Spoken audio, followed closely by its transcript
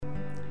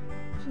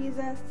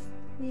Jesus,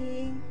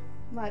 we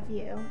love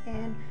you,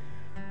 and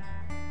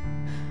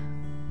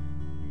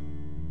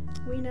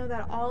we know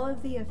that all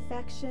of the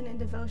affection and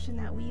devotion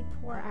that we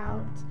pour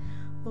out,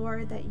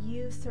 Lord, that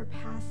you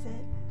surpass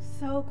it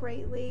so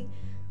greatly,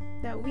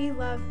 that we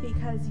love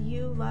because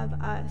you love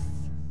us,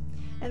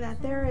 and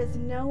that there is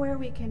nowhere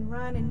we can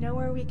run and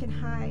nowhere we can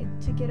hide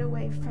to get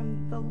away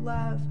from the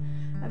love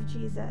of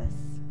Jesus.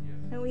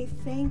 And we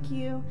thank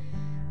you.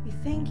 We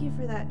thank you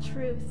for that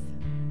truth.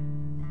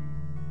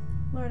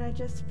 Lord, I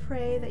just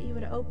pray that you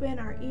would open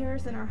our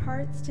ears and our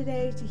hearts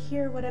today to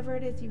hear whatever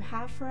it is you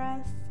have for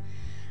us.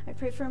 I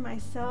pray for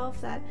myself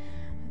that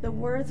the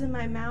words in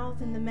my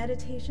mouth and the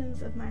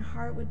meditations of my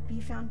heart would be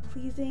found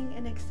pleasing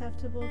and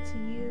acceptable to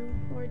you,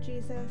 Lord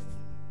Jesus.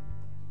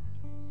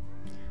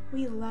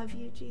 We love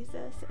you,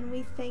 Jesus, and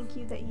we thank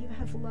you that you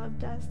have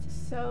loved us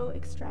so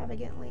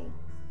extravagantly.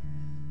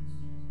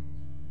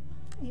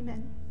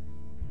 Amen.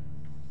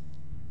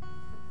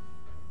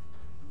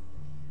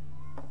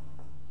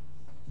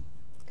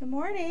 Good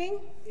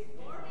morning. Good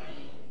morning.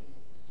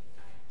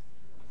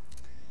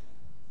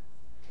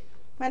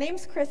 My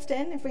name's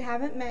Kristen, if we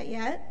haven't met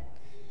yet.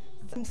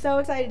 I'm so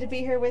excited to be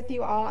here with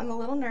you all. I'm a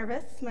little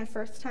nervous. It's my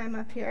first time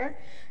up here,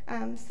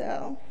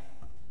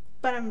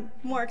 but I'm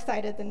more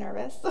excited than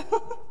nervous.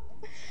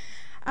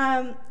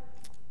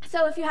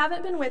 So if you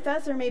haven't been with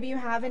us, or maybe you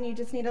have and you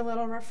just need a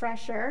little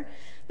refresher,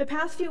 the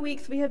past few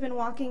weeks we have been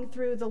walking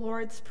through the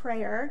Lord's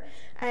Prayer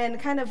and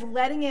kind of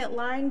letting it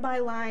line by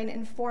line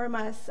inform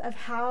us of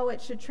how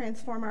it should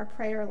transform our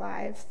prayer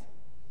lives.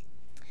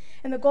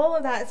 And the goal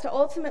of that is to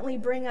ultimately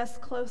bring us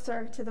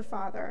closer to the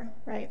Father,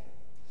 right?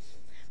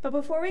 But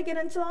before we get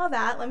into all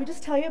that, let me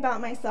just tell you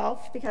about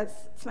myself, because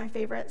it's my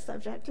favorite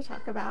subject to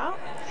talk about.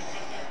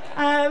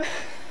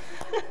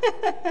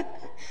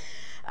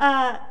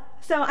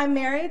 So I'm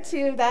married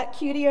to that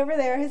cutie over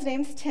there. His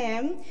name's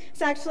Tim.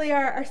 It's actually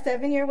our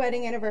 7-year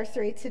wedding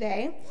anniversary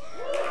today.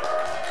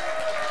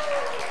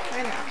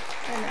 I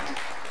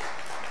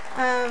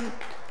know.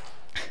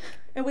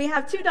 And we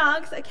have 2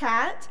 dogs, a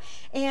cat,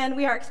 and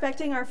we are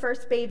expecting our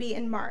first baby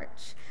in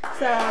March.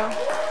 So,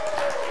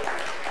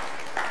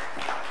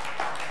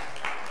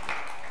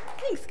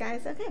 thanks,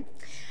 guys. Okay.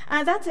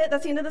 That's it.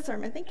 That's the end of the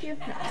sermon. Thank you.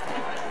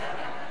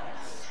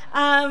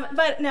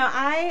 But no,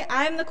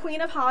 I'm the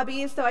queen of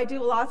hobbies, so I do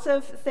lots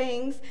of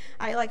things.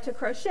 I like to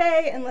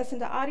crochet and listen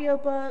to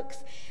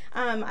audiobooks.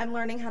 I'm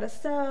learning how to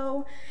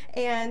sew,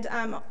 and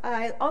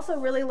I also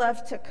really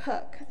love to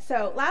cook.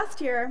 So last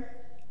year,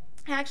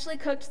 I actually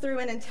cooked through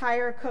an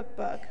entire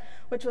cookbook,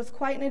 which was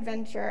quite an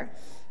adventure.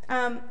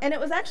 And it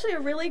was actually a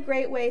really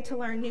great way to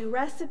learn new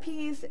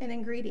recipes and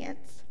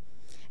ingredients.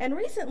 And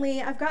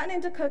recently, I've gotten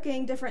into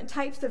cooking different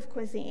types of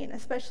cuisine,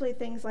 especially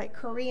things like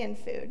Korean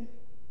food.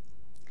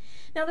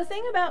 Now, the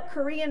thing about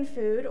Korean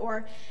food,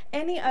 or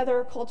any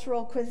other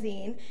cultural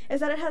cuisine, is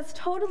that it has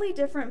totally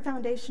different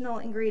foundational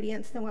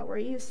ingredients than what we're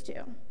used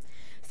to.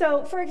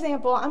 So, for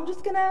example, I'm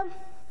just going to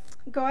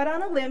go out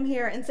on a limb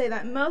here and say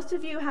that most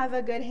of you have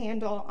a good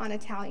handle on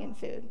Italian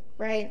food,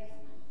 right?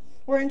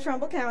 We're in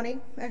Trumbull County.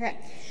 Okay.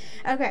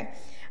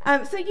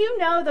 So you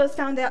know those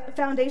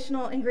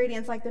foundational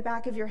ingredients like the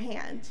back of your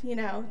hand. You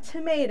know,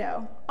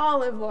 tomato,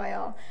 olive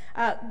oil,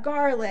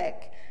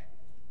 garlic,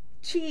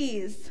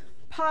 cheese,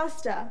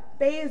 pasta,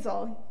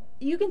 basil.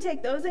 You can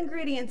take those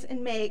ingredients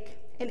and make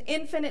an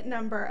infinite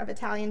number of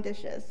Italian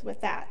dishes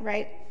with that,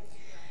 right?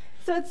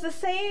 So it's the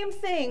same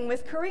thing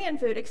with Korean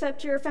food,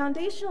 except your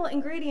foundational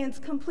ingredients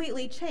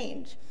completely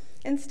change.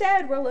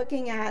 Instead, we're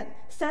looking at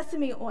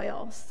sesame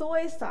oil,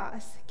 soy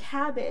sauce,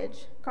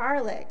 cabbage,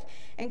 garlic,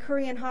 and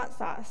Korean hot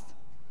sauce.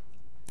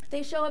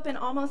 They show up in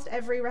almost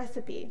every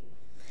recipe.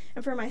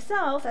 And for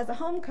myself, as a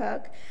home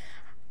cook,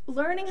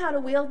 learning how to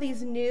wield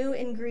these new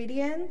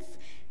ingredients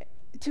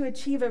to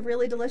achieve a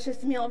really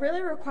delicious meal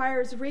really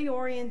requires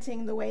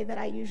reorienting the way that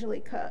I usually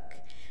cook.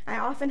 I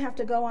often have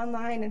to go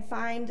online and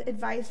find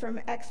advice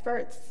from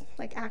experts,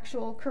 like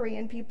actual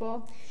Korean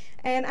people,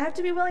 and I have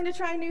to be willing to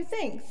try new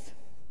things.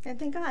 And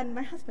thank God,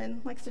 my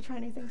husband likes to try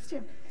new things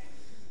too.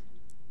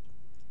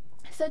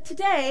 So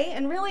today,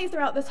 and really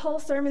throughout this whole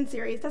sermon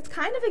series, that's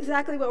kind of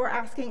exactly what we're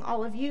asking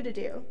all of you to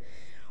do.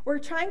 We're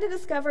trying to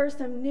discover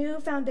some new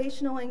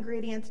foundational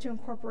ingredients to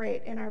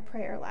incorporate in our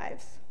prayer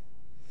lives.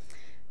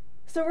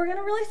 So we're going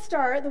to really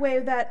start the way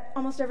that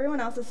almost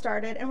everyone else has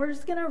started, and we're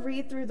just going to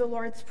read through the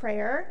Lord's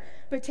Prayer,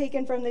 but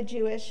taken from the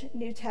Jewish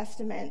New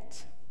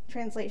Testament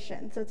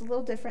translation. So it's a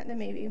little different than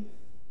maybe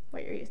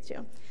what you're used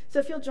to. So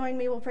if you'll join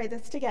me, we'll pray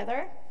this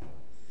together.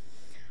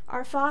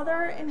 Our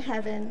Father in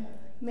heaven,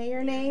 may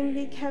your name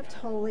be kept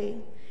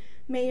holy.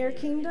 May your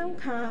kingdom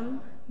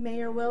come. May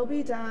your will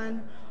be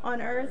done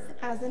on earth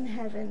as in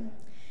heaven.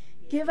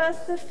 Give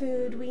us the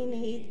food we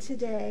need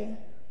today.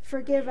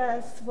 Forgive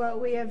us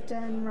what we have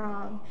done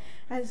wrong,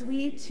 as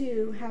we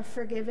too have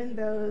forgiven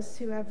those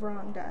who have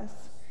wronged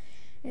us.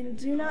 And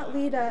do not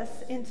lead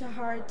us into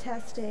hard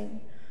testing,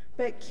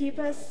 but keep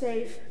us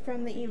safe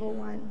from the evil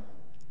one.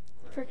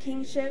 For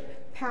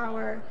kingship,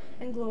 power,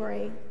 and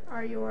glory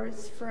are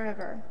yours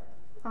forever.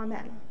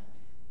 Amen.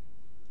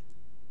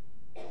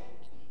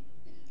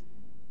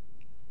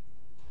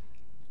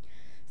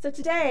 So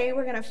today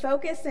we're going to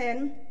focus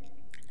in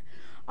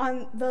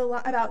on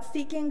about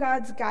seeking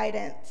God's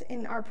guidance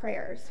in our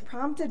prayers,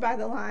 prompted by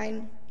the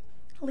line,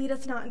 "Lead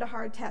us not into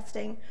hard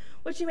testing,"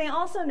 which you may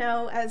also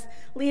know as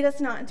 "lead us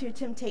not into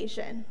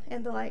temptation"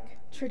 in the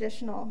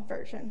traditional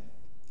version.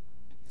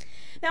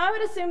 Now, I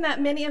would assume that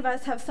many of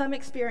us have some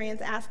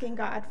experience asking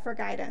God for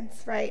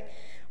guidance, right?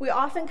 We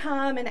often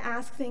come and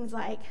ask things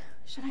like,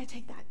 should I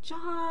take that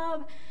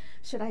job?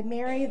 Should I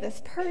marry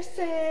this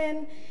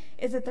person?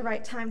 Is it the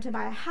right time to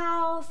buy a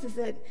house? Is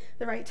it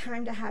the right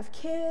time to have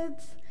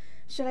kids?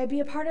 Should I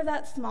be a part of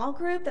that small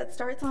group that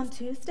starts on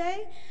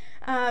Tuesday?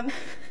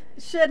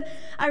 Should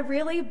I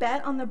really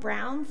bet on the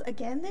Browns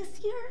again this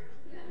year?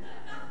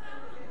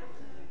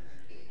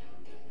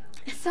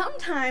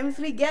 Sometimes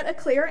we get a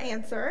clear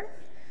answer,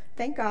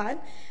 thank God,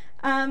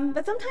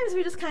 but sometimes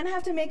we just kind of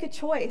have to make a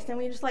choice, and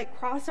we just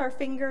cross our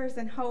fingers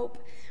and hope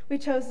we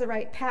chose the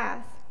right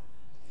path.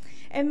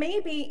 And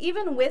maybe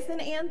even with an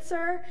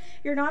answer,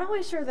 you're not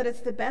always sure that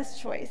it's the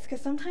best choice,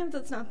 because sometimes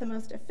it's not the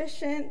most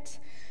efficient,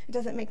 it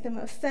doesn't make the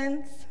most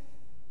sense.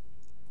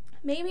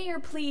 Maybe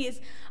your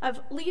pleas of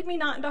 "lead me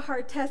not into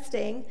hard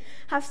testing"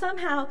 have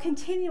somehow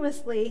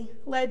continuously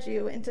led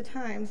you into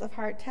times of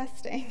hard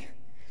testing.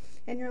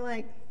 And you're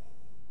like,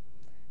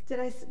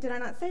 did I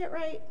not say it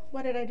right?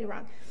 What did I do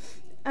wrong?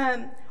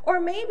 Or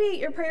maybe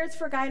your prayers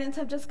for guidance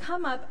have just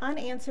come up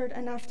unanswered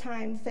enough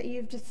times that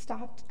you've just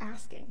stopped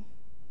asking.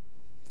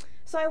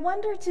 So I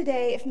wonder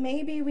today if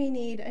maybe we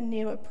need a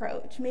new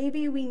approach.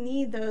 Maybe we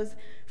need those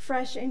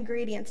fresh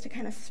ingredients to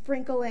kind of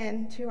sprinkle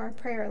into our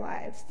prayer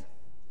lives.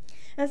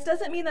 And this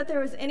doesn't mean that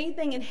there was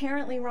anything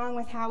inherently wrong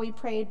with how we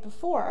prayed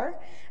before.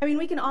 I mean,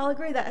 we can all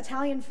agree that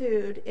Italian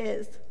food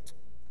is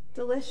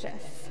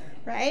delicious,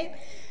 right?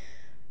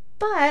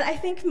 But I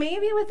think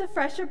maybe with a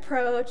fresh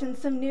approach and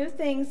some new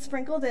things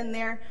sprinkled in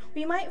there,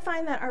 we might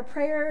find that our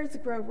prayers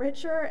grow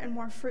richer and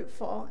more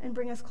fruitful and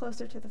bring us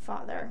closer to the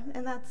Father.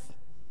 And that's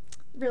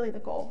really the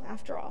goal,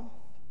 after all.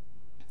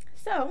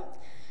 So,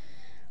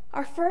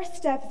 our first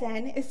step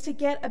then is to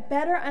get a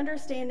better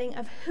understanding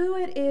of who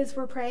it is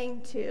we're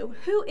praying to.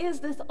 Who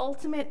is this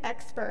ultimate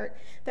expert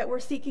that we're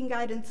seeking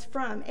guidance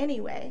from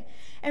anyway?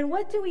 And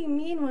what do we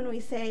mean when we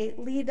say,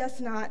 "Lead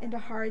us not into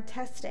hard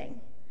testing"?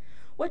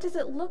 What does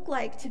it look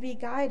like to be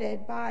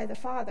guided by the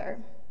Father?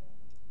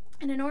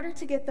 And in order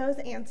to get those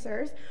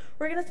answers,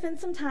 we're going to spend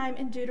some time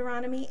in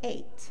Deuteronomy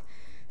 8.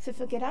 So if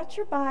you'll get out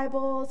your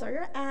Bibles or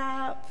your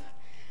app,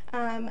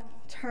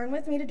 turn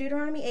with me to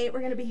Deuteronomy 8. We're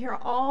going to be here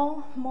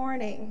all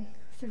morning,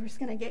 so we're just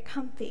going to get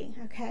comfy,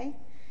 okay?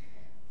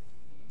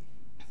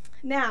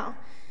 Now,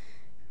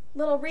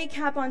 little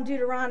recap on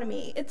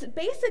Deuteronomy. It's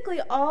basically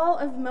all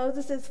of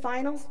Moses'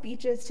 final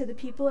speeches to the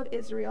people of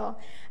Israel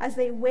as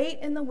they wait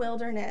in the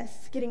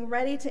wilderness, getting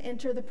ready to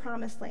enter the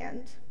promised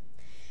land.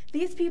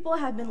 These people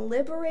have been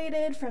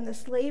liberated from the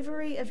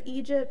slavery of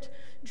Egypt,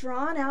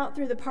 drawn out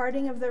through the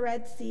parting of the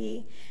Red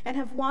Sea, and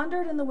have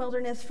wandered in the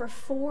wilderness for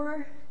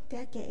 4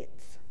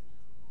 decades.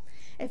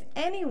 If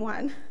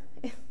anyone,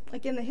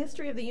 in the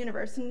history of the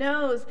universe,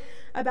 knows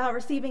about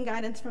receiving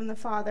guidance from the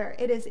Father,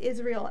 it is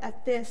Israel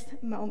at this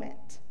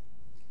moment.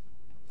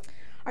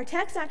 Our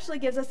text actually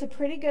gives us a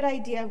pretty good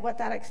idea of what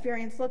that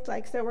experience looked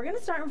like. So we're going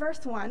to start in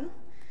verse 1.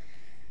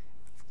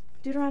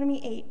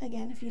 Deuteronomy 8,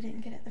 again, if you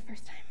didn't get it the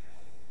first time.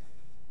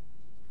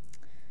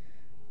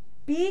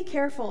 "Be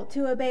careful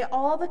to obey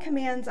all the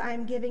commands I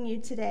am giving you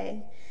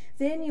today.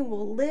 Then you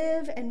will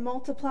live and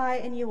multiply,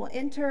 and you will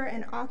enter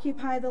and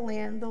occupy the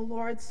land the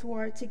Lord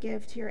swore to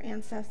give to your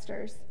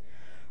ancestors.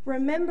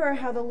 Remember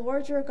how the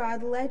Lord your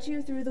God led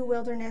you through the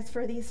wilderness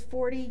for these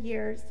 40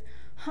 years,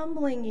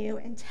 humbling you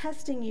and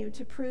testing you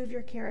to prove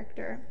your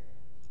character,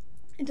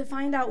 and to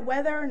find out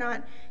whether or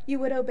not you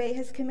would obey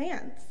his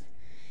commands.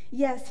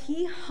 Yes,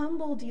 he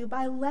humbled you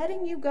by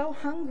letting you go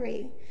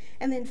hungry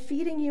and then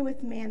feeding you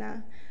with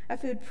manna, a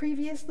food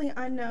previously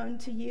unknown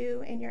to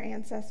you and your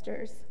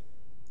ancestors.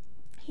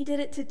 He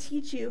did it to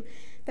teach you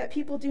that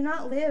people do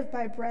not live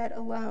by bread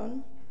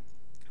alone.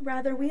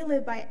 Rather, we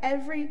live by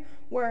every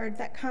word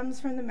that comes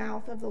from the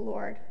mouth of the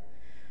Lord.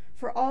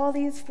 For all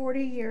these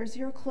 40 years,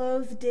 your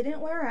clothes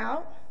didn't wear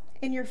out,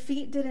 and your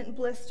feet didn't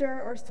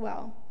blister or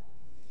swell.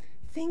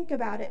 Think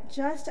about it.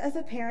 Just as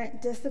a parent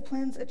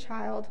disciplines a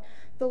child,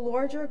 the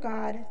Lord your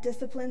God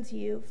disciplines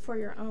you for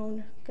your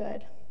own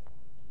good."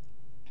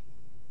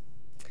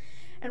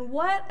 And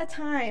what a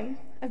time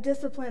of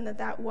discipline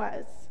that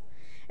was.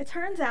 It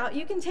turns out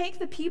you can take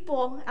the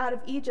people out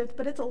of Egypt,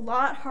 but it's a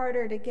lot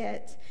harder to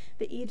get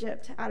the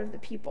Egypt out of the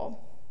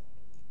people.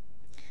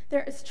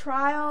 There is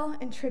trial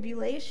and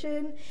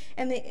tribulation,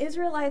 and the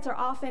Israelites are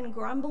often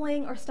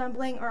grumbling or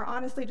stumbling or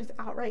honestly just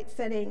outright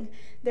sinning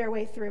their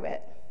way through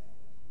it.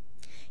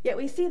 Yet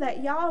we see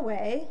that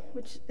Yahweh,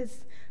 which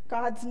is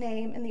God's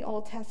name in the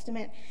Old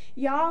Testament,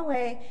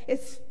 Yahweh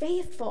is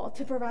faithful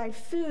to provide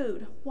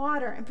food,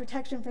 water, and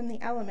protection from the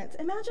elements.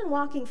 Imagine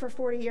walking for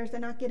 40 years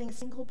and not getting a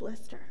single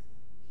blister.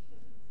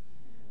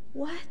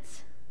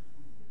 What?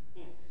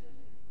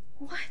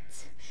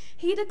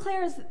 He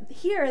declares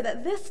here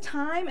that this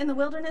time in the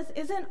wilderness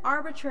isn't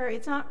arbitrary,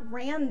 it's not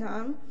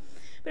random,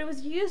 but it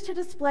was used to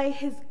display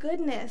his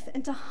goodness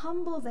and to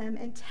humble them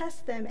and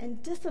test them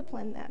and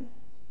discipline them.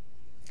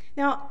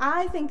 Now,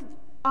 I think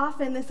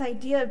often this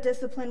idea of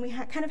discipline, we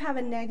kind of have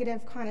a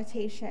negative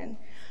connotation.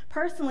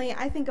 Personally,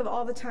 I think of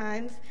all the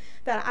times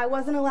that I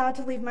wasn't allowed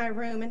to leave my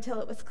room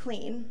until it was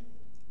clean.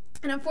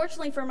 And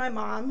unfortunately for my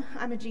mom,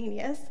 I'm a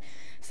genius,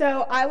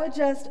 so I would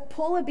just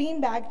pull a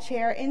beanbag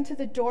chair into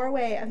the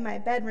doorway of my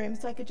bedroom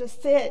so I could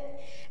just sit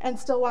and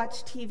still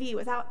watch TV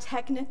without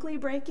technically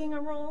breaking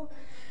a rule.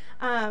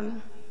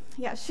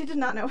 Yeah, she did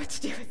not know what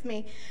to do with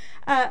me.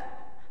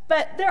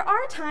 But there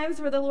are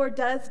times where the Lord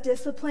does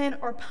discipline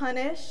or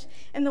punish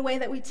in the way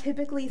that we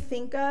typically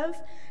think of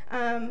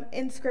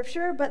in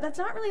Scripture, but that's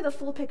not really the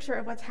full picture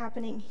of what's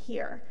happening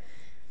here.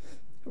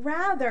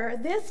 Rather,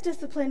 this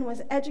discipline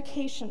was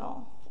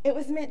educational. It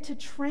was meant to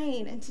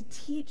train and to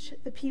teach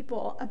the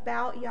people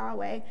about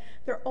Yahweh,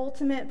 their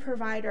ultimate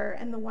provider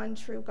and the one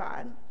true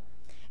God.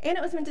 And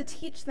it was meant to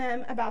teach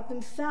them about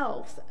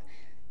themselves,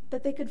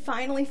 that they could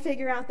finally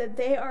figure out that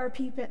they are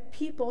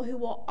people who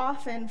will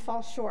often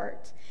fall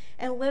short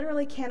and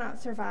literally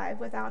cannot survive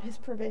without his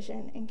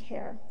provision and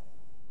care.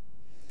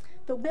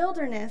 The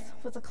wilderness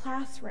was a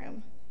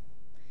classroom.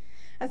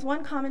 As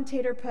one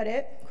commentator put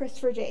it,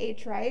 Christopher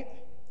J.H. Wright,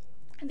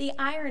 the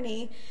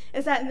irony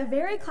is that in the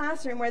very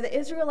classroom where the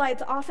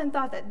Israelites often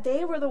thought that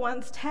they were the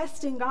ones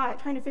testing God,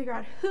 trying to figure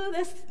out who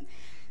this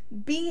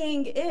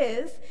being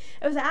is,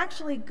 it was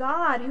actually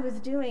God who was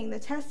doing the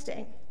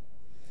testing.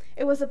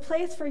 It was a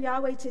place for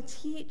Yahweh to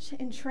teach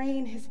and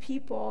train his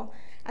people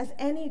as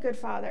any good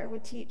father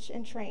would teach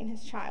and train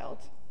his child.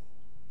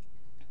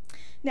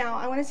 Now,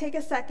 I want to take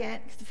a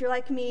second, because if you're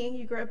like me,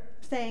 you grew up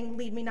saying,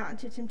 "Lead me not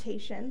into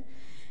temptation."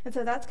 And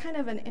so that's kind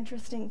of an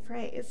interesting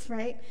phrase,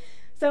 right?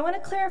 So I want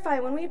to clarify,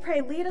 when we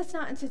pray, "Lead us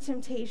not into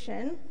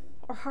temptation,"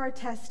 or hard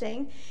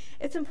testing,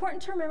 it's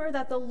important to remember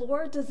that the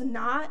Lord does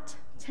not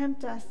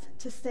tempt us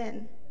to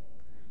sin.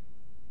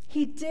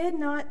 He did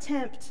not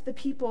tempt the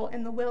people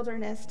in the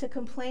wilderness to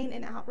complain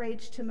in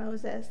outrage to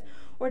Moses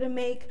or to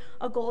make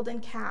a golden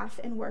calf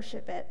and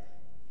worship it.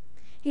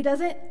 He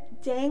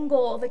doesn't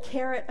dangle the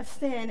carrot of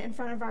sin in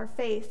front of our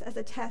face as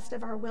a test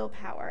of our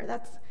willpower.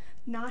 That's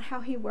not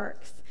how he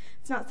works.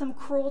 It's not some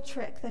cruel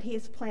trick that he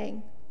is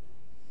playing.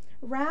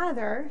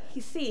 Rather, he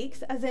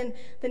seeks, as in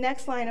the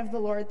next line of the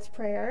Lord's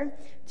Prayer,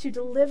 to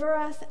deliver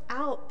us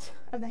out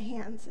of the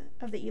hands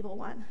of the evil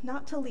one,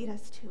 not to lead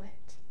us to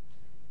it.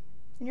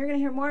 And you're going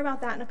to hear more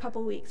about that in a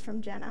couple weeks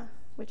from Jenna,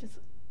 which is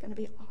going to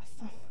be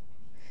awesome.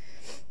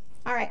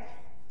 All right,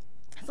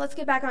 so let's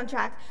get back on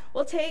track.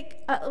 We'll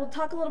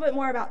talk a little bit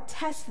more about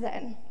tests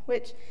then,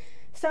 which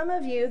some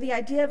of you, the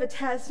idea of a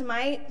test you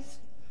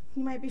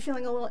might be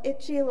feeling a little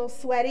itchy, a little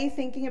sweaty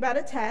thinking about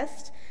a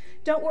test.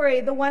 Don't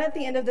worry, the one at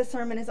the end of the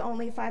sermon is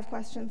only 5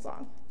 questions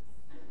long.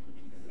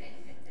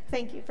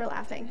 Thank you for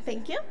laughing.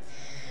 Thank you.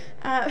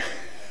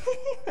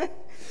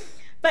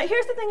 But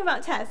here's the thing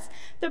about tests.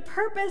 The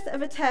purpose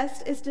of a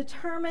test is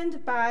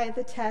determined by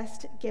the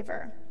test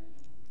giver.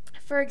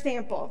 For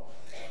example,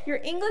 your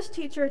English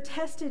teacher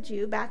tested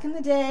you back in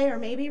the day, or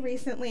maybe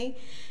recently,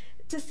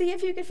 to see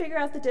if you could figure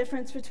out the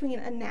difference between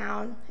a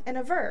noun and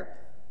a verb.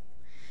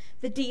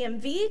 The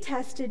DMV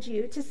tested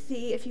you to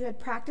see if you had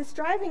practiced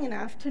driving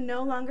enough to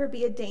no longer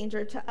be a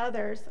danger to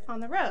others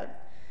on the road.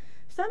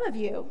 Some of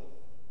you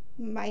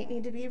might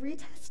need to be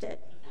retested.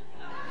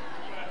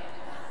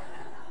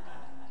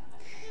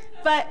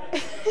 But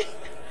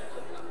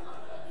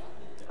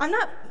I'm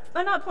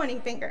not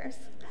pointing fingers.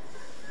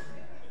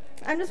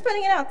 I'm just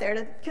putting it out there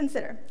to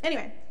consider.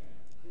 Anyway,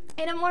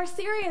 in a more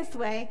serious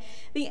way,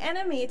 the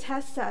enemy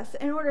tests us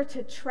in order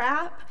to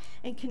trap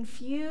and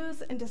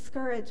confuse and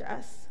discourage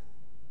us.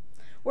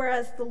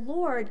 Whereas the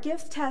Lord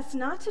gives tests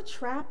not to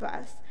trap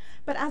us,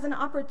 but as an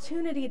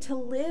opportunity to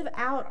live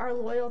out our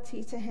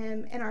loyalty to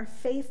him and our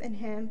faith in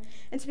him,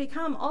 and to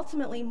become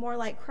ultimately more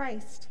like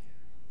Christ.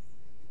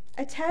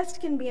 A test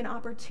can be an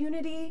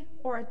opportunity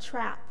or a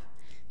trap,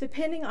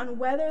 depending on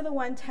whether the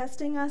one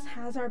testing us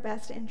has our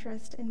best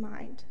interest in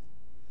mind.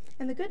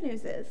 And the good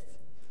news is,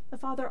 the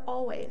Father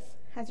always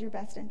has your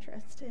best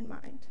interest in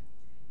mind.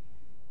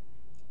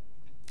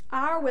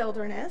 Our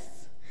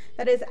wilderness,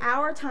 that is,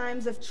 our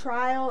times of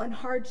trial and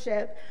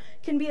hardship,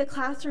 can be a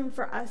classroom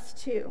for us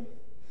too.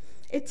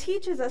 It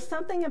teaches us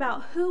something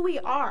about who we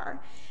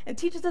are and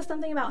teaches us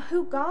something about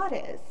who God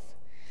is.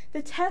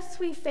 The tests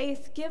we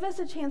face give us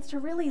a chance to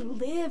really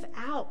live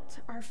out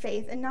our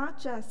faith and not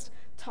just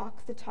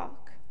talk the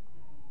talk.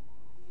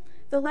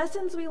 The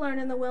lessons we learn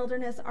in the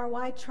wilderness are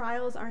why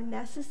trials are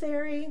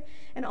necessary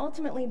and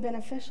ultimately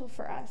beneficial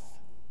for us.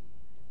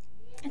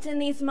 It's in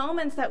these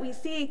moments that we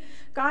see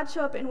God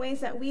show up in ways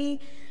that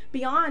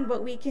beyond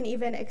what we can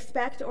even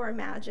expect or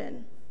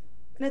imagine.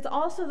 And it's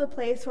also the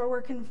place where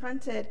we're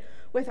confronted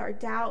with our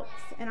doubts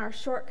and our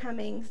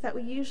shortcomings that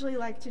we usually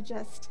like to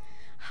just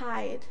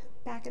hide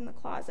back in the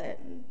closet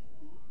and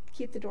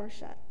keep the door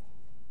shut.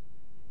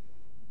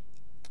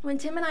 When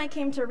Tim and I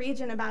came to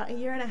Region about 1.5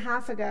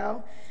 years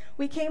ago,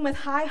 we came with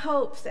high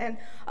hopes and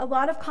a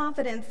lot of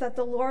confidence that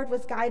the Lord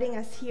was guiding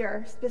us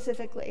here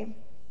specifically.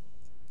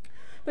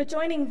 But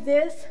joining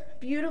this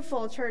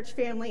beautiful church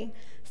family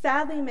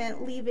sadly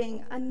meant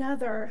leaving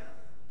another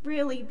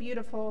really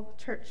beautiful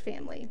church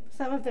family.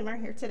 Some of them are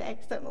here today,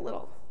 so I'm a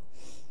little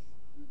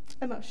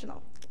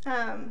emotional.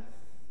 And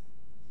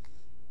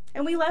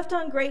we left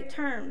on great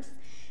terms,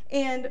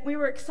 and we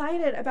were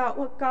excited about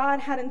what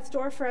God had in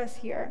store for us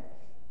here.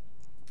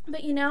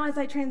 But as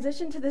I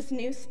transitioned to this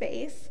new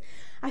space,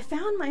 I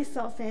found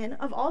myself in,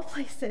 of all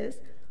places,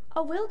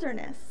 a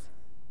wilderness.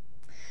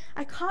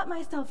 I caught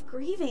myself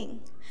grieving,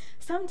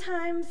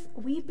 sometimes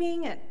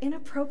weeping at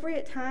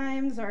inappropriate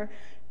times or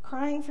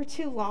crying for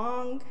too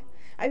long.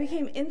 I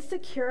became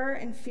insecure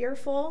and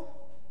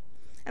fearful,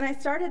 and I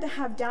started to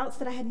have doubts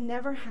that I had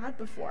never had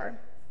before.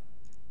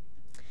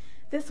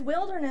 This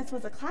wilderness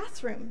was a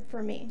classroom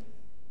for me.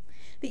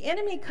 The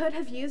enemy could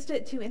have used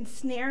it to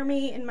ensnare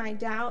me in my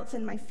doubts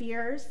and my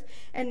fears,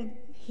 and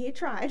he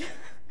tried.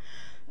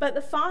 But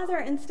the Father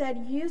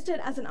instead used it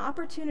as an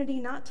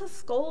opportunity not to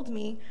scold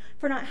me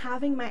for not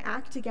having my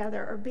act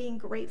together or being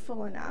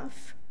grateful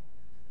enough,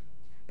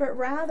 but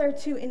rather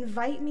to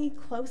invite me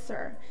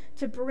closer,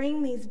 to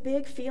bring these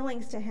big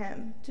feelings to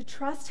him, to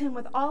trust him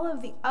with all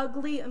of the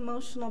ugly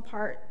emotional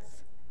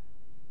parts,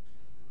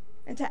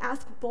 and to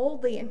ask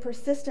boldly and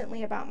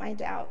persistently about my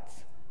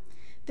doubts.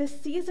 This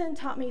season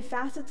taught me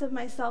facets of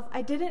myself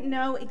I didn't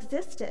know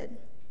existed.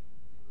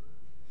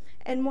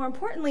 And more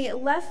importantly, it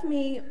left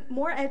me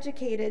more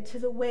educated to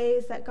the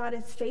ways that God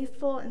is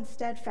faithful and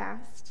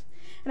steadfast.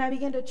 And I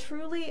began to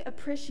truly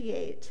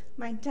appreciate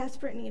my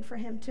desperate need for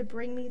him to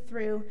bring me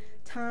through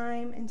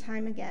time and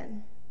time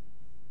again.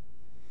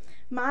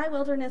 My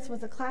wilderness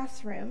was a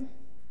classroom,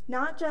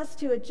 not just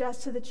to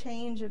adjust to the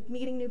change of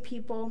meeting new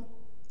people,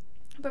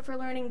 but for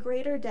learning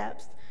greater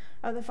depths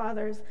of the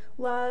Father's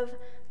love,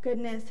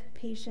 goodness,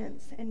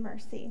 patience, and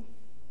mercy.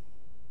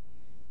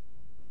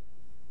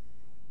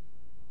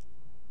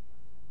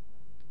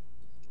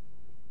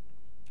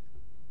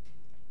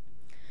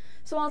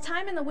 So while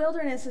time in the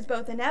wilderness is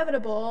both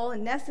inevitable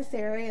and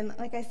necessary and,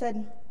 like I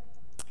said,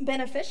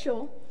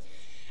 beneficial,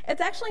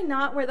 it's actually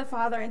not where the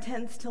Father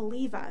intends to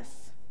leave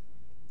us.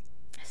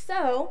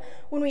 So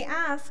when we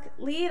ask,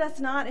 lead us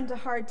not into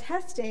hard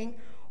testing,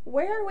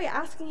 where are we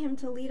asking him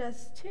to lead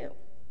us to?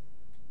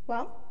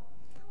 Well,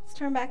 let's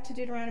turn back to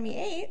Deuteronomy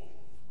 8.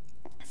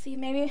 See,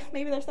 maybe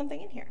there's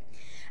something in here.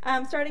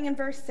 Starting in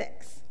verse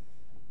 6.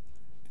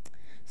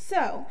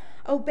 So,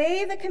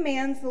 obey the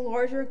commands of the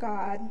Lord your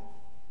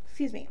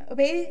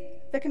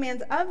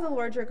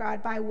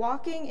God by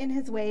walking in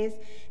his ways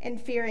and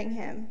fearing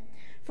him.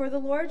 For the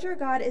Lord your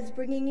God is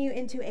bringing you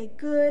into a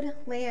good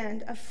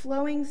land of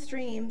flowing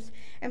streams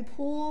and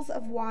pools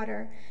of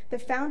water, the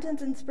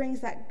fountains and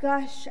springs that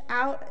gush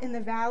out in the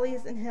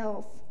valleys and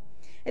hills.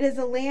 It is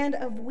a land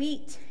of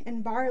wheat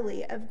and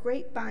barley, of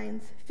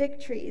grapevines, fig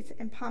trees,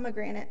 and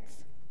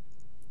pomegranates,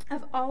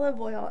 of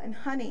olive oil and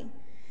honey.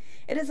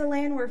 It is a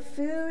land where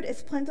food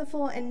is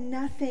plentiful and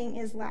nothing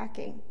is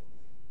lacking.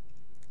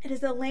 It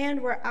is a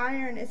land where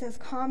iron is as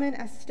common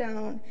as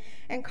stone,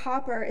 and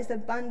copper is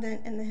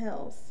abundant in the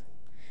hills.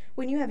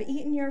 When you have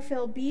eaten your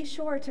fill, be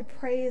sure to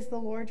praise the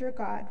Lord your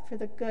God for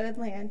the good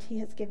land he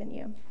has given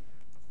you.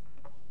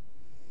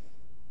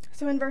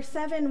 So in verse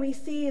 7, we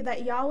see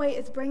that Yahweh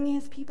is bringing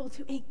his people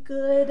to a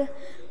good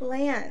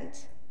land.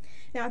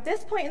 Now, at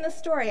this point in the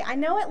story, I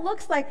know it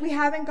looks like we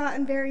haven't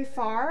gotten very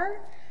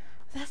far.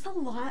 That's a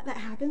lot that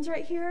happens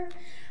right here.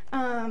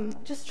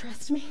 Just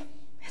trust me,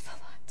 it's a lot.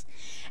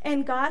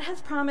 And God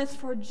has promised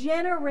for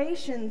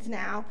generations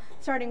now,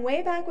 starting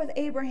way back with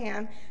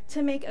Abraham,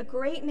 to make a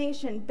great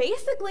nation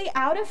basically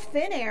out of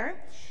thin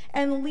air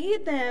and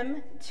lead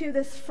them to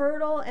this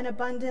fertile and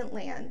abundant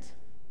land.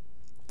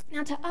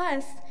 Now, to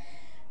us,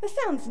 this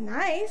sounds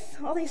nice.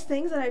 All these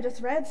things that I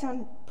just read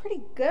sound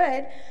pretty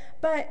good,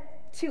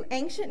 but to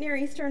ancient Near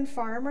Eastern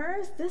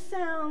farmers, this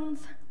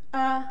sounds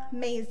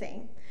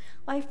amazing.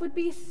 Life would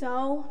be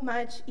so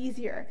much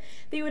easier.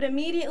 They would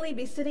immediately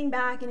be sitting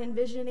back and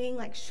envisioning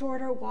like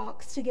shorter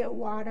walks to get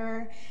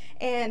water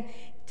and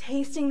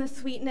tasting the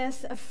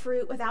sweetness of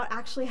fruit without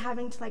actually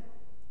having to like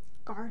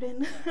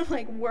garden,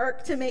 like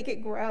work to make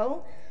it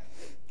grow.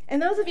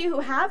 And those of you who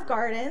have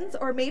gardens,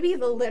 or maybe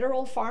the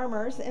literal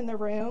farmers in the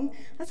room,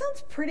 that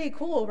sounds pretty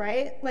cool,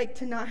 right? Like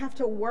to not have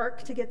to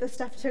work to get the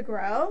stuff to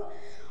grow.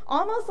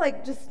 Almost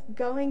like just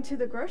going to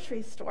the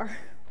grocery store.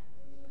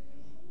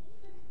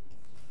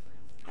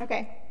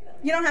 Okay,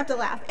 you don't have to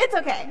laugh. It's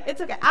okay.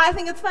 It's okay. I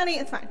think it's funny.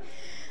 It's fine.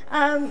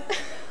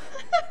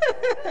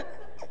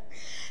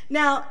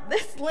 Now,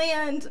 this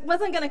land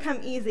wasn't going to come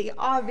easy,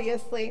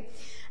 obviously.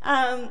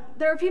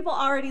 There are people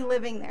already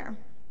living there.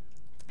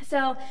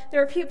 So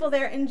there are people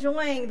there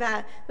enjoying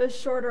those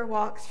shorter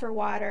walks for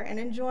water and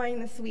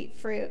enjoying the sweet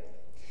fruit.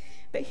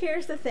 But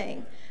here's the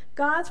thing.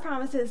 God's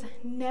promises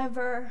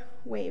never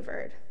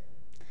wavered.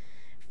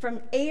 From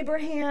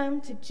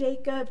Abraham to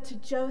Jacob to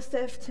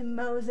Joseph to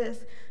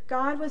Moses,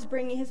 God was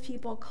bringing his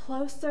people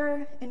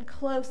closer and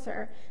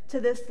closer to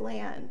this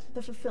land,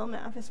 the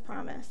fulfillment of his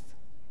promise.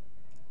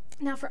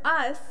 Now for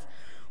us,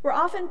 we're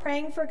often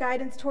praying for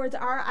guidance towards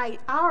our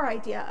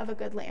idea of a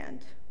good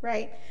land,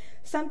 right?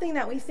 something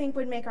that we think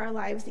would make our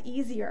lives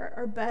easier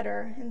or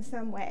better in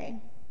some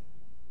way.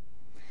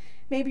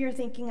 Maybe you're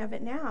thinking of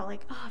it now,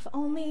 like, oh, if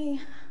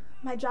only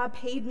my job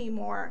paid me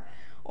more,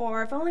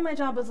 or if only my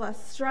job was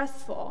less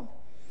stressful.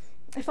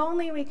 If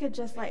only we could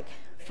just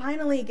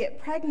finally get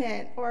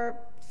pregnant or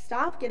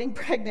stop getting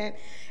pregnant.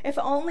 If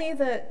only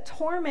the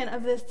torment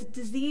of this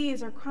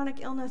disease or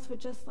chronic illness would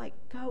just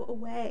go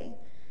away.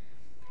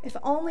 If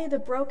only the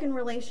broken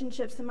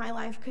relationships in my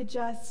life could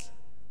just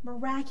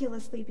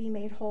miraculously be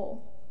made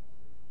whole.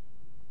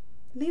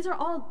 These are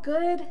all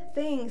good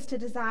things to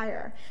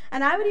desire.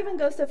 And I would even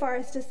go so far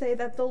as to say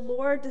that the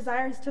Lord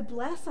desires to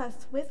bless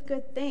us with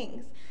good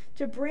things,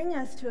 to bring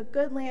us to a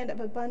good land of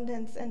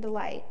abundance and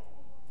delight.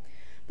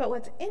 But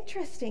what's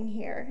interesting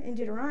here in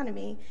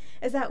Deuteronomy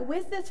is that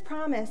with this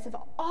promise of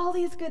all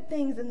these good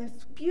things in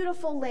this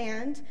beautiful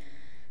land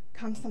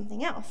comes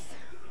something else.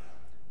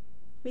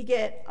 We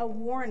get a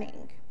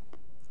warning.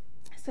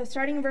 So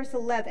starting in verse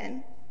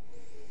 11,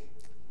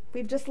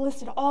 we've just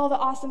listed all the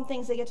awesome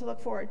things they get to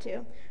look forward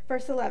to.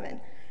 Verse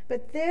 11,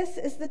 but this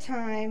is the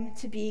time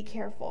to be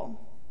careful.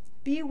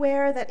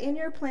 Beware that in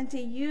your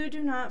plenty you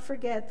do not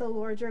forget the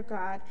Lord your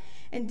God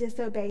and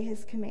disobey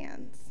his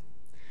commands,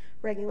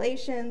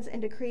 regulations,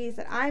 and decrees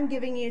that I'm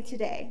giving you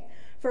today.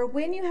 For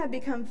when you have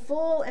become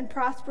full and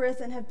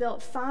prosperous and have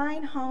built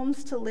fine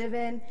homes to live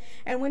in,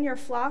 and when your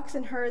flocks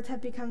and herds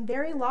have become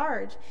very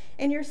large,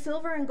 and your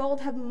silver and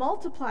gold have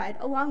multiplied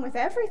along with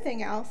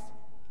everything else,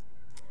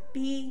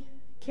 be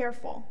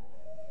careful.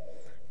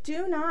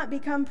 Do not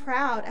become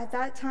proud at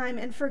that time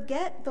and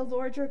forget the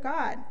Lord your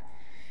God,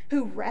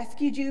 who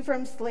rescued you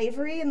from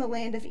slavery in the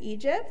land of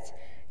Egypt.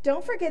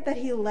 Don't forget that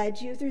he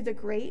led you through the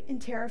great and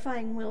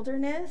terrifying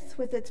wilderness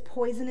with its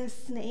poisonous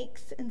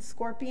snakes and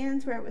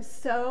scorpions where it was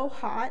so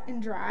hot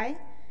and dry.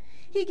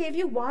 He gave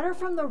you water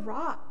from the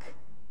rock.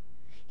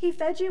 He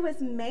fed you with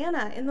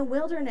manna in the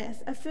wilderness,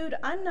 a food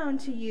unknown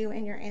to you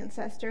and your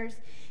ancestors.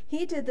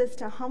 He did this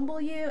to humble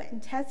you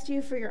and test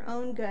you for your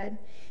own good.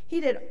 He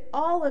did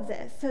all of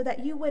this so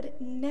that you would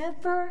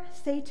never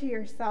say to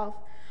yourself,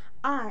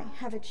 I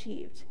have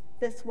achieved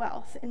this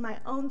wealth in my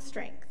own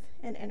strength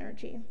and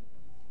energy.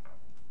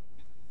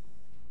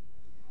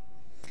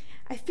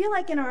 I feel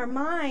like in our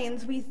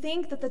minds, we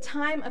think that the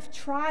time of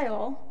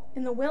trial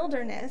in the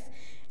wilderness,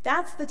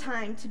 that's the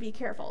time to be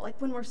careful, like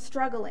when we're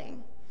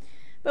struggling.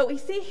 But we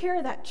see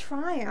here that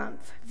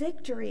triumph,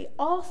 victory,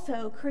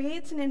 also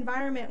creates an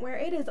environment where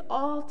it is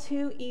all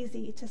too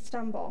easy to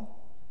stumble.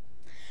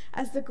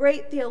 As the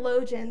great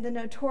theologian, the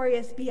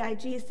notorious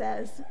B.I.G.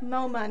 says,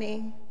 mo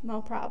money,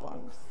 mo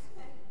problems.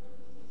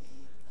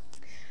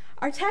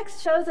 Our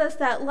text shows us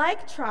that,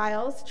 like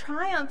trials,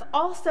 triumph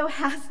also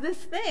has this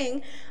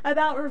thing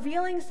about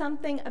revealing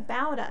something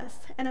about us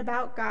and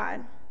about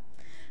God.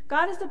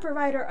 God is the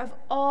provider of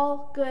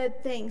all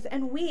good things,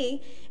 and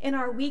we, in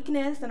our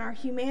weakness and our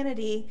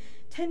humanity,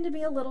 tend to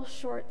be a little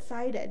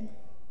short-sighted.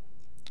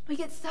 We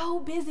get so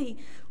busy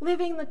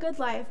living the good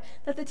life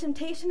that the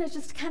temptation is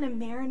just to kind of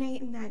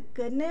marinate in that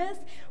goodness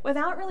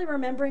without really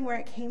remembering where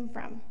it came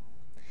from.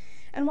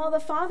 And while the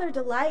Father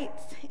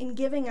delights in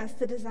giving us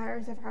the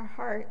desires of our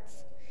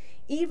hearts,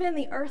 even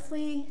the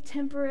earthly,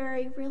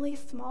 temporary, really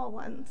small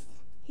ones,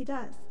 he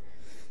does.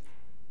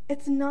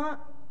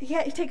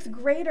 He takes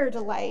greater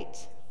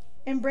delight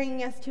in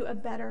bringing us to a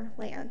better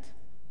land.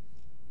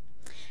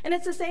 And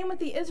it's the same with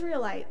the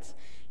Israelites.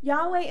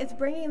 Yahweh is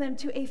bringing them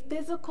to a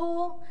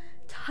physical,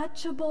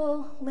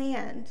 touchable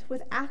land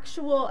with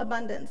actual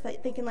abundance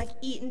that they can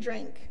eat and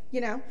drink,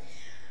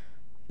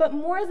 But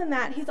more than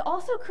that, he's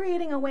also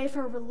creating a way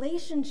for a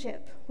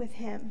relationship with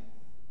him.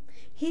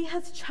 He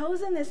has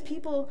chosen this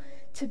people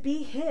to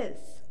be his,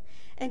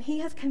 and he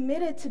has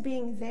committed to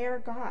being their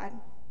God.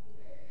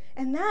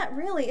 And that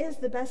really is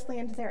the best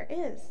land there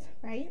is,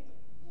 right?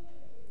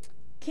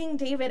 King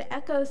David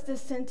echoes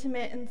this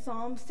sentiment in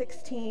Psalm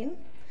 16.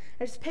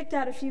 I just picked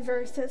out a few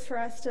verses for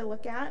us to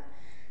look at.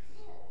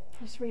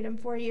 I'll just read them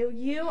for you.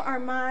 You are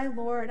my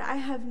Lord. I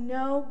have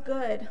no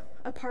good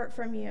apart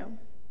from you.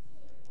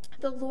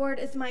 The Lord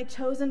is my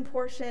chosen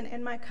portion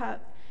and my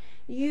cup.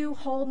 You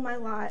hold my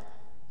lot.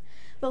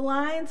 The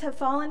lines have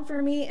fallen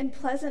for me in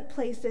pleasant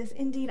places.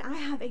 Indeed, I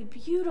have a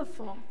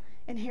beautiful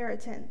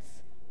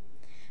inheritance.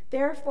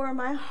 Therefore,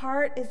 my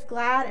heart is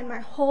glad and my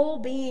whole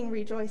being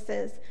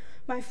rejoices.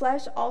 My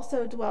flesh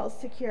also dwells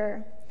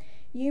secure.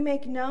 You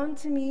make known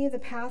to me the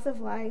path of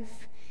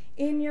life.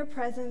 In your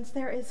presence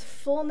there is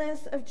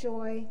fullness of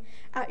joy.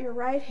 At your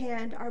right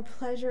hand are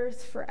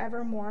pleasures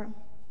forevermore.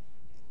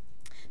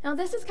 Now,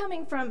 this is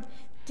coming from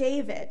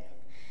David.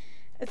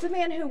 It's a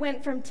man who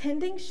went from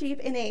tending sheep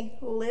in a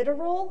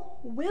literal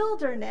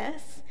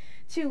wilderness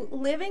to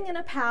living in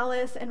a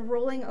palace and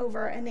ruling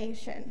over a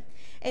nation.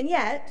 And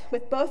yet,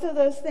 with both of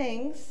those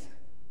things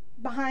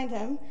behind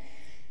him,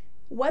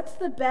 what's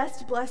the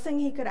best blessing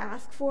he could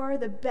ask for,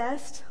 the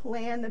best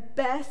land, the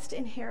best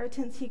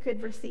inheritance he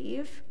could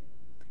receive?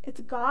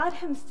 It's God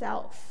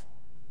himself.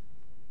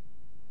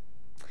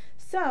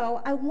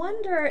 So I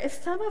wonder if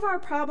some of our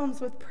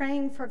problems with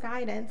praying for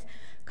guidance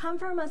come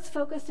from us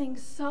focusing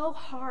so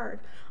hard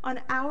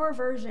on our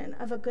version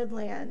of a good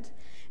land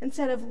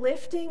instead of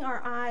lifting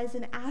our eyes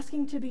and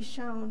asking to be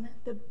shown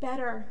the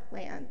better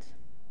land.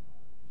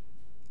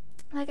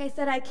 Like I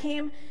said, I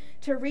came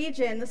to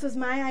Region. This was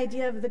my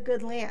idea of the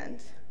good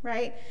land,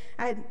 right?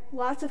 I had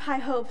lots of high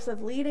hopes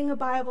of leading a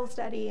Bible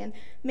study and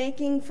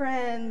making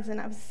friends,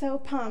 and I was so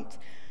pumped.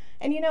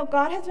 And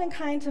God has been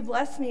kind to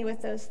bless me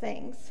with those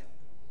things.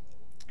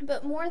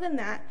 But more than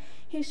that,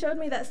 he showed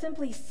me that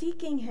simply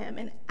seeking him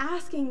and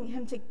asking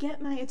him to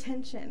get my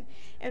attention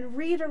and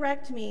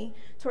redirect me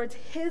towards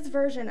his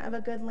version of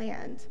a good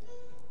land,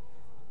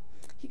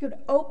 he could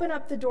open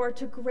up the door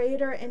to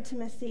greater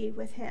intimacy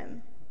with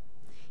him.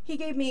 He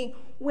gave me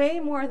way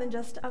more than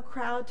just a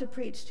crowd to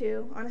preach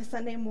to on a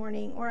Sunday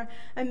morning or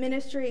a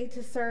ministry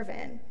to serve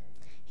in.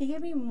 He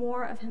gave me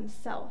more of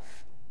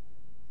himself.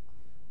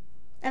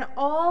 And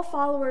all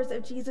followers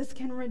of Jesus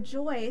can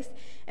rejoice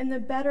in the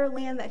better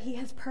land that he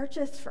has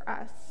purchased for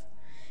us.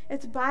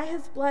 It's by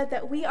his blood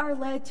that we are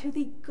led to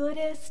the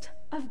goodest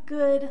of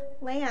good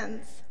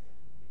lands.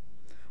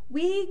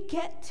 We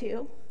get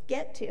to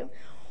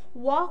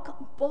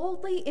walk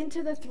boldly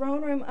into the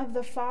throne room of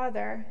the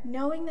Father,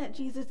 knowing that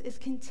Jesus is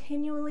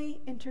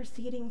continually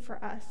interceding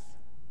for us.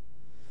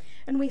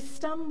 And we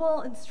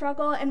stumble and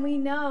struggle, and we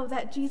know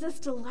that Jesus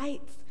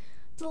delights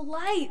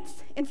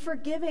in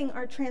forgiving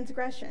our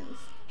transgressions.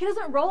 He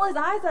doesn't roll his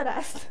eyes at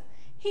us.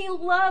 He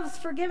loves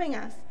forgiving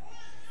us.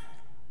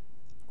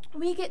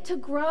 We get to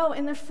grow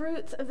in the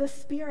fruits of the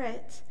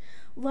Spirit: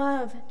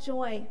 love,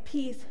 joy,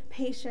 peace,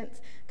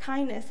 patience,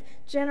 kindness,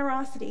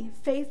 generosity,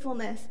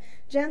 faithfulness,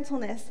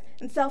 gentleness,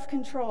 and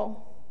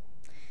self-control.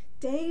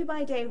 Day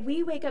by day,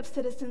 we wake up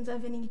citizens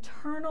of an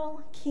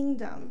eternal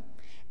kingdom,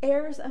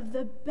 heirs of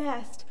the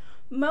best,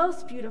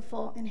 most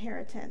beautiful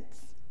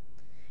inheritance.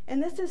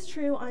 And this is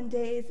true on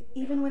days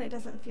even when it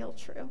doesn't feel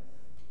true.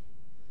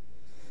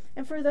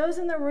 And for those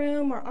in the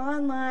room or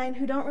online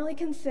who don't really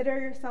consider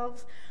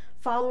yourselves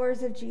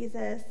followers of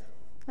Jesus,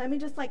 let me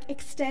just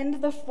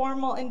extend the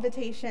formal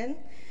invitation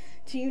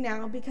to you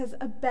now, because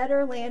a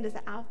better land is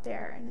out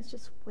there and it's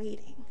just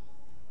waiting.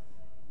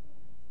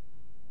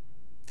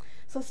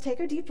 So let's take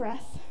a deep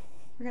breath.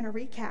 We're going to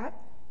recap.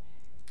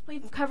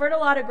 We've covered a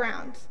lot of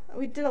ground.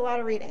 We did a lot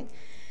of reading.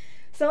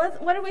 So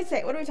what did we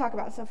say? What did we talk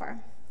about so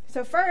far?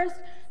 So first,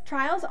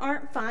 trials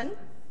aren't fun,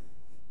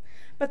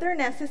 but they're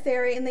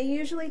necessary, and they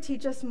usually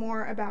teach us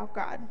more about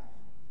God.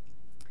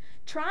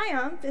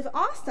 Triumph is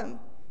awesome.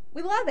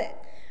 We love it.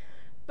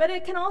 But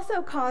it can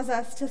also cause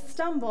us to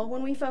stumble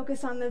when we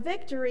focus on the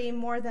victory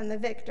more than the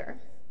victor.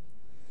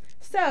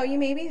 So you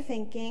may be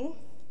thinking,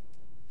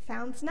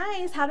 sounds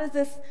nice. How does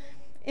this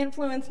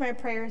influence my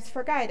prayers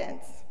for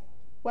guidance?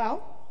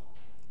 Well,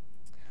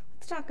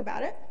 let's talk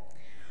about it.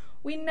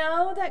 We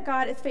know that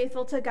God is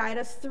faithful to guide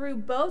us through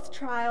both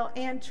trial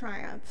and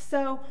triumph.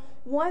 So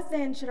what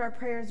then should our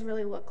prayers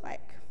really look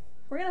like?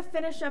 We're going to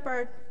finish up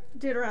our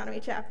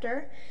Deuteronomy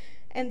chapter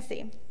and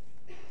see.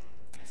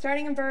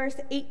 Starting in verse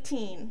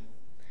 18.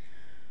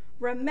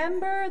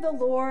 Remember the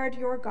Lord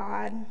your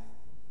God.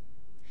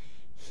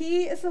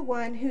 He is the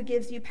one who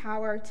gives you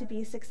power to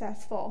be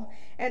successful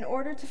in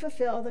order to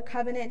fulfill the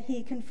covenant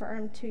he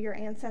confirmed to your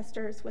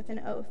ancestors with an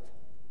oath.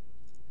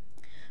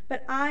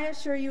 But I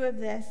assure you of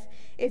this,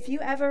 if you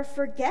ever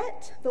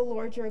forget the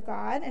Lord your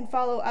God and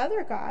follow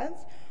other gods,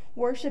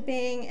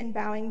 worshiping and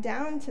bowing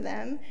down to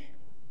them,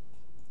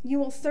 you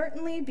will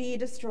certainly be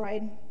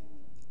destroyed.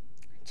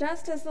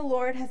 Just as the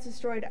Lord has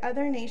destroyed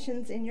other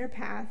nations in your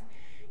path,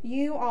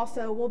 you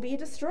also will be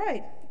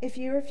destroyed if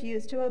you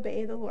refuse to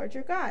obey the Lord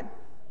your God.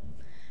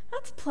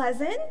 That's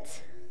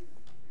pleasant.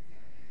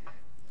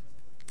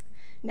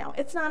 No,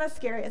 it's not as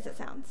scary as it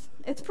sounds.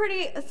 It's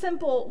a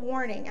simple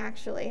warning,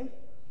 actually.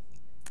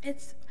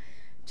 It's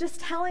just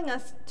telling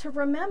us to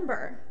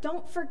remember,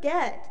 don't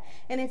forget.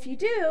 And if you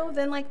do,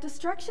 then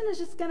destruction is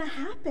just going to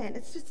happen.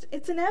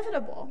 It's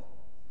inevitable.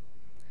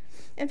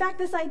 In fact,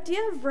 this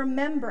idea of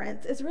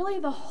remembrance is really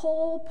the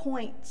whole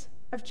point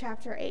of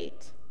chapter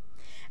 8.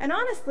 And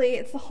honestly,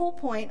 it's the whole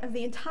point of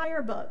the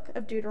entire book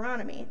of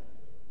Deuteronomy.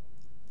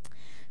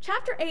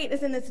 Chapter 8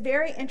 is in this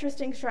very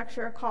interesting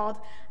structure called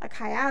a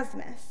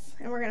chiasmus.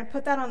 And we're going to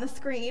put that on the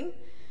screen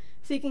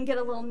so you can get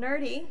a little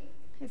nerdy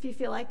if you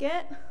feel like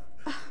it.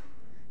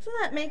 Doesn't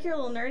that make your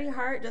little nerdy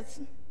heart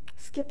just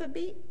skip a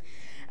beat?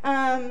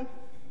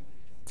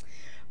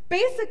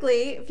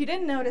 Basically, if you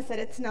didn't notice it,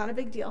 it's not a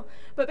big deal.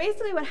 But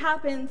basically what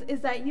happens is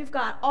that you've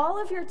got all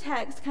of your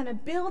text kind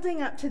of building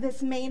up to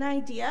this main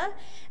idea,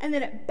 and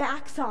then it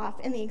backs off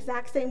in the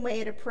exact same way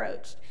it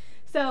approached.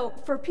 So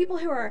for people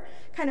who are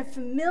kind of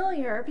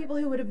familiar, people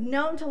who would have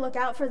known to look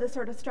out for this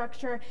sort of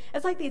structure,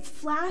 it's like these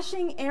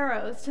flashing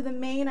arrows to the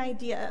main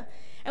idea.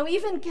 And we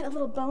even get a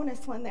little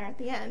bonus one there at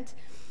the end.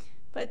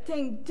 But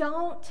saying,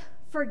 don't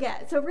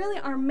forget. So really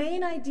our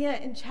main idea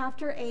in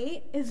chapter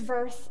 8 is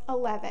verse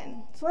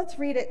 11. So let's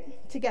read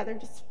it together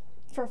just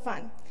for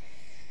fun.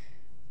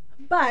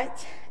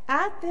 But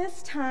that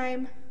is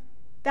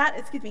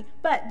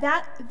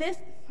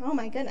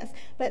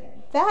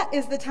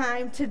the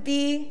time to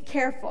be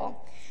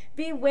careful.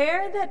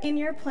 Beware that in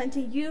your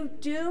plenty you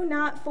do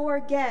not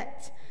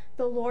forget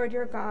the Lord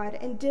your God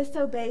and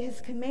disobey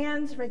his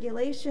commands,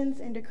 regulations,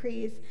 and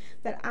decrees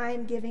that I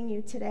am giving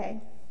you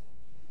today.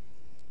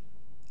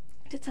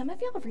 Did some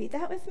of y'all read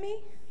that with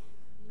me?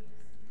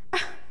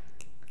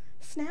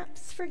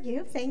 Snaps for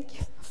you. Thank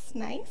you. That's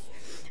nice.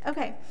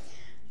 Okay.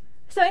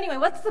 So anyway,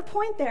 what's the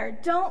point there?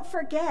 Don't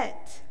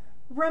forget.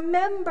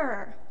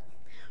 Remember.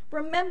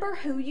 Remember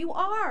who you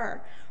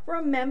are.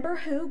 Remember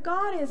who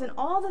God is and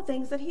all the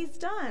things that he's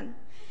done.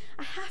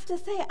 I have to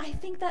say, I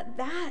think that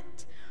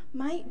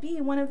might be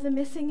one of the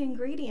missing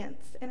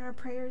ingredients in our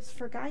prayers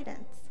for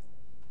guidance.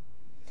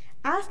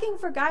 Asking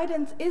for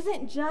guidance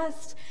isn't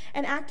just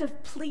an act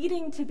of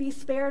pleading to be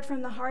spared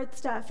from the hard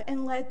stuff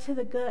and led to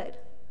the good.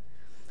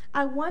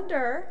 I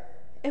wonder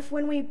if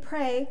when we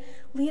pray,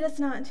 lead us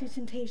not into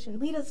temptation,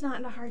 lead us not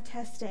into hard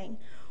testing,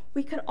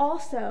 we could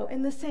also,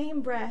 in the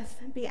same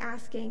breath, be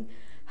asking,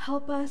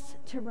 help us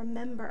to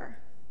remember.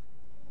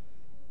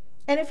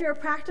 And if you're a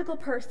practical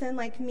person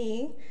like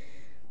me,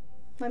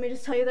 let me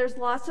just tell you, there's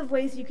lots of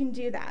ways you can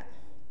do that.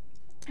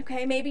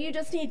 Okay, maybe you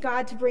just need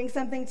God to bring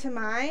something to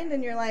mind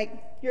and you're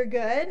like, you're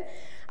good.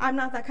 I'm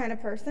not that kind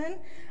of person.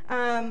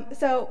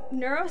 So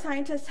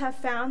neuroscientists have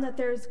found that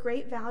there's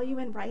great value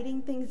in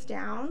writing things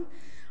down,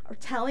 or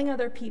telling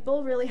other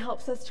people really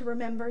helps us to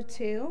remember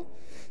too.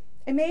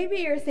 And maybe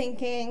you're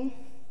thinking,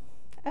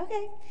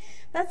 okay,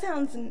 that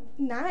sounds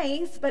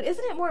nice, but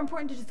isn't it more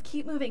important to just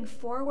keep moving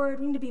forward?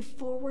 We need to be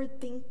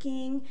forward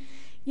thinking,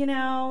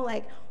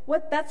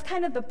 that's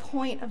kind of the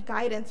point of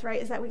guidance,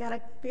 right? Is that we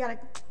gotta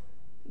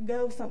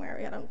go somewhere,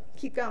 we gotta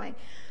keep going.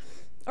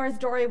 Or as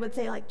Dory would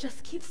say,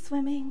 just keep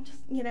swimming,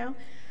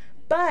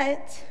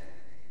 But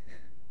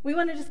we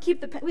want to just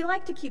we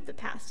like to keep the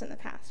past in the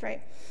past,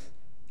 right?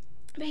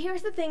 But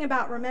here's the thing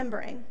about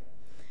remembering.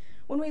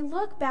 When we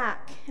look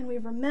back and we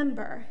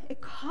remember, it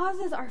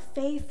causes our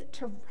faith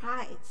to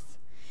rise.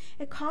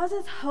 It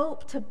causes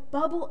hope to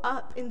bubble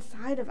up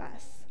inside of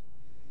us.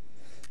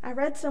 I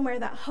read somewhere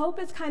that hope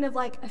is kind of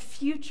like a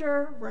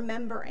future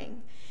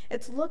remembering.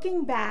 It's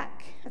looking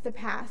back at the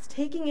past,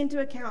 taking into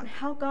account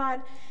how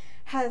God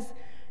has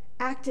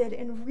acted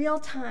in real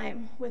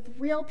time with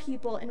real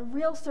people in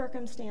real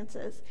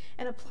circumstances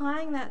and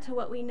applying that to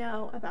what we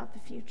know about the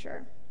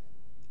future.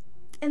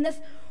 And this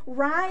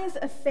rise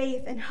of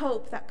faith and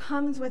hope that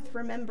comes with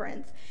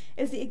remembrance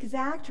is the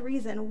exact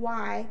reason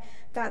why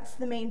that's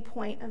the main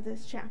point of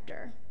this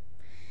chapter.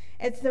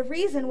 It's the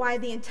reason why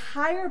the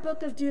entire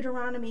book of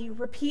Deuteronomy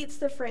repeats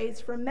the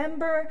phrase,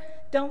 remember,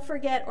 don't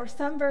forget, or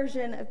some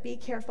version of be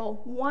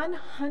careful,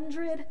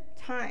 100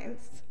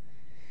 times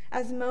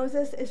as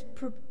Moses is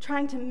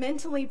trying to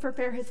mentally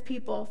prepare his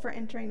people for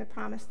entering the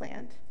promised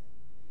land.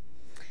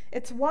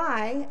 It's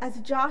why,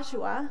 as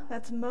Joshua,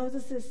 that's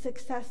Moses'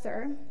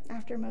 successor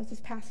after Moses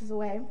passes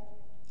away,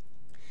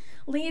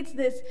 leads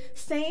this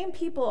same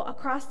people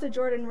across the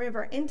Jordan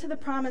River into the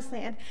promised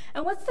land.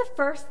 And what's the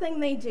first thing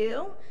they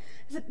do?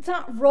 It's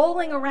not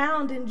rolling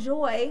around in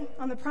joy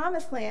on the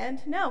promised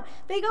land. No,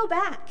 they go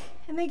back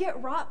and they get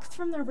rocks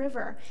from the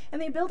river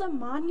and they build a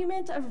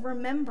monument of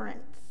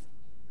remembrance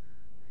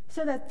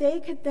so that they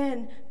could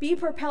then be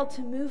propelled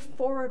to move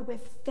forward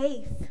with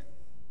faith.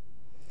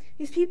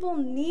 These people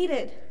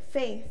needed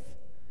faith.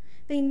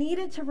 They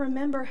needed to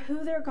remember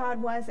who their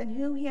God was and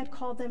who he had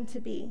called them to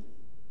be.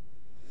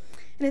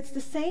 And it's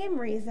the same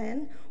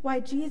reason why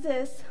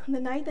Jesus, on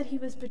the night that he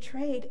was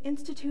betrayed,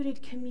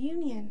 instituted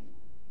communion,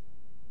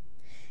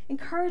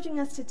 encouraging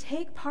us to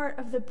take part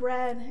of the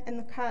bread and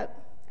the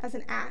cup as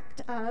an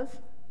act of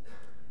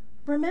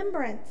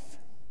remembrance,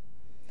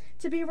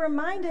 to be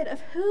reminded of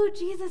who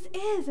Jesus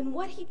is and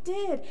what he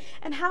did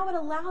and how it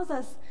allows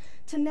us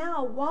to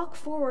now walk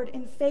forward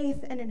in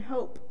faith and in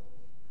hope.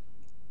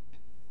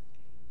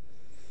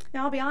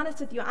 Now, I'll be honest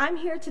with you. I'm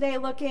here today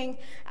looking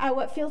at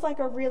what feels like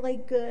a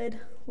really good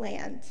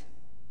land.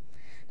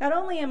 Not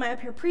only am I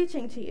up here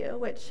preaching to you,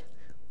 which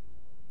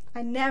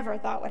I never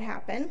thought would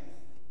happen,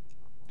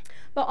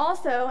 but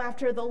also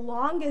after the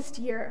longest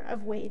year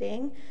of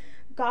waiting,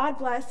 God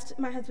blessed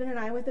my husband and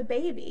I with a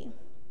baby.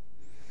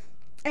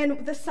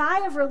 And the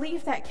sigh of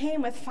relief that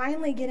came with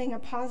finally getting a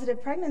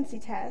positive pregnancy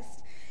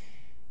test,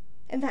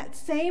 in that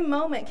same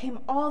moment came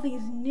all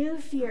these new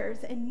fears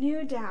and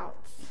new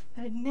doubts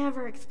that I'd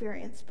never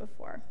experienced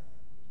before.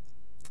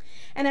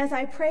 And as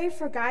I pray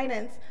for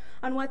guidance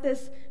on what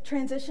this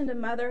transition to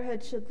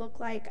motherhood should look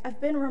like, I've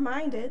been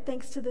reminded,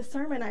 thanks to the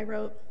sermon I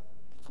wrote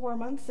 4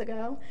 months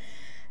ago,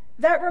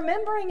 that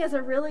remembering is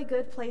a really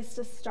good place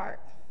to start.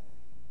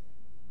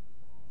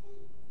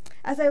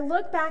 As I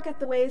look back at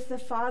the ways the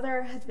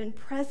Father has been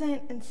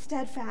present and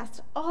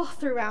steadfast all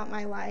throughout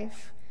my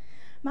life,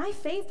 my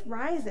faith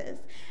rises,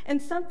 and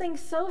something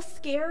so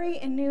scary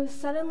and new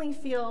suddenly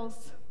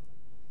feels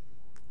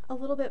a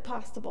little bit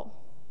possible.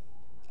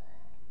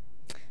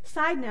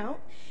 Side note,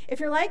 if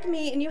you're like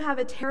me and you have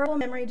a terrible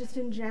memory just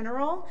in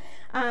general,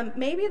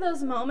 maybe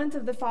those moments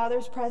of the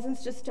Father's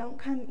presence just don't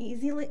come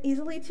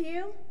easily to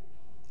you.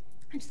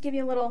 I'll just give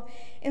you a little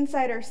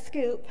insider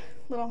scoop,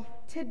 little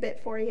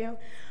tidbit for you.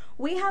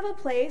 We have a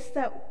place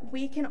that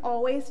we can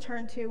always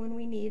turn to when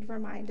we need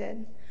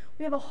reminded.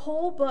 We have a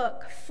whole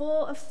book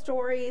full of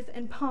stories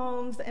and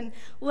poems and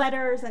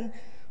letters and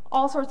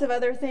all sorts of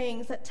other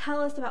things that tell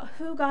us about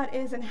who God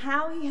is and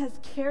how he has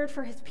cared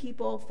for his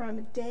people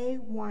from day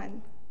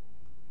one.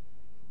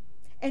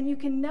 And you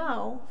can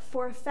know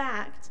for a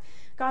fact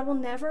God will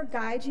never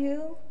guide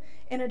you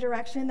in a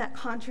direction that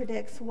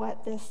contradicts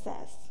what this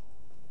says.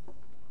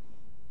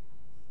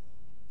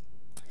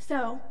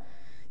 So,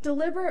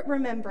 deliberate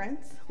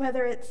remembrance,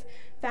 whether it's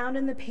found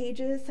in the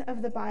pages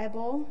of the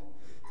Bible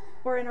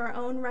or in our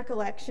own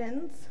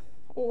recollections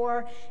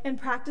or in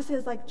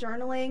practices like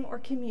journaling or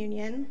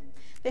communion,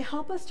 they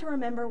help us to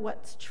remember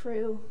what's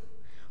true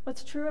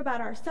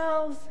about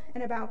ourselves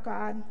and about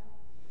God.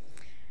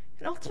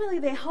 And ultimately,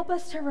 they help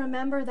us to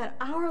remember that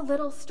our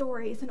little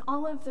stories and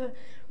all of the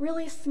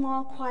really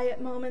small,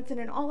 quiet moments and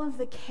in all of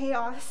the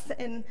chaos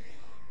and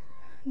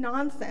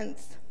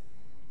nonsense,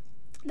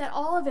 that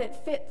all of it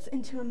fits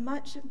into a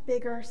much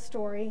bigger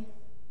story.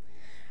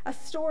 A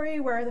story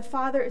where the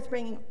Father is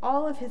bringing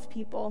all of his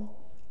people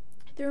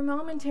through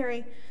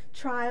momentary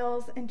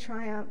trials and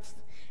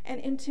triumphs and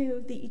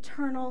into the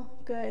eternal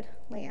good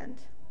land.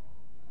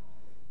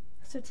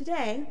 So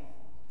today,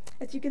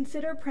 as you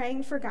consider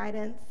praying for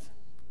guidance,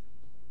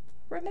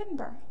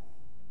 remember.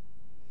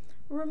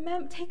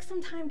 Take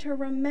some time to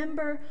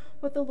remember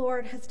what the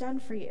Lord has done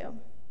for you.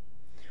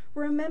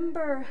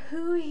 Remember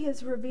who he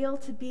has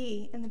revealed to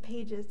be in the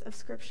pages of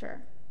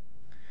Scripture.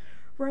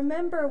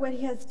 Remember what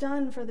he has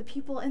done for the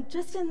people and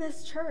just in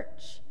this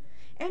church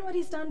and what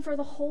he's done for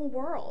the whole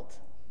world.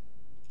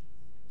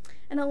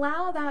 And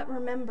allow that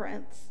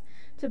remembrance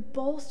to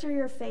bolster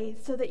your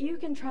faith so that you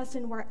can trust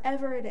in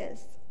wherever it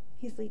is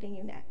he's leading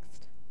you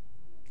next.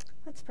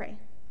 Let's pray.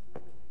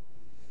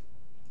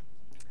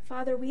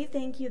 Father, we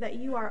thank you that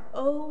you are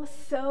oh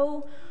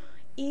so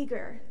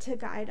eager to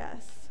guide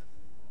us.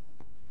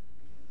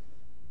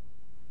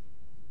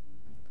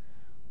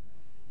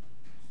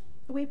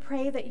 We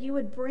pray that you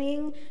would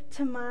bring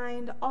to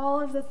mind all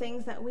of the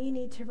things that we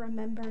need to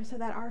remember so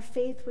that our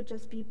faith would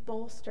just be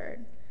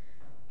bolstered,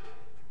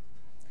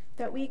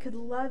 that we could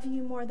love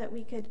you more, that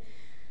we could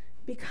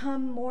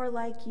become more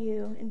like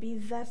you and be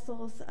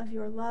vessels of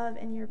your love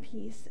and your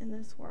peace in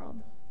this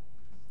world.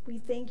 We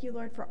thank you,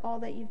 Lord, for all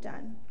that you've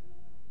done.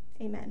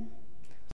 Amen.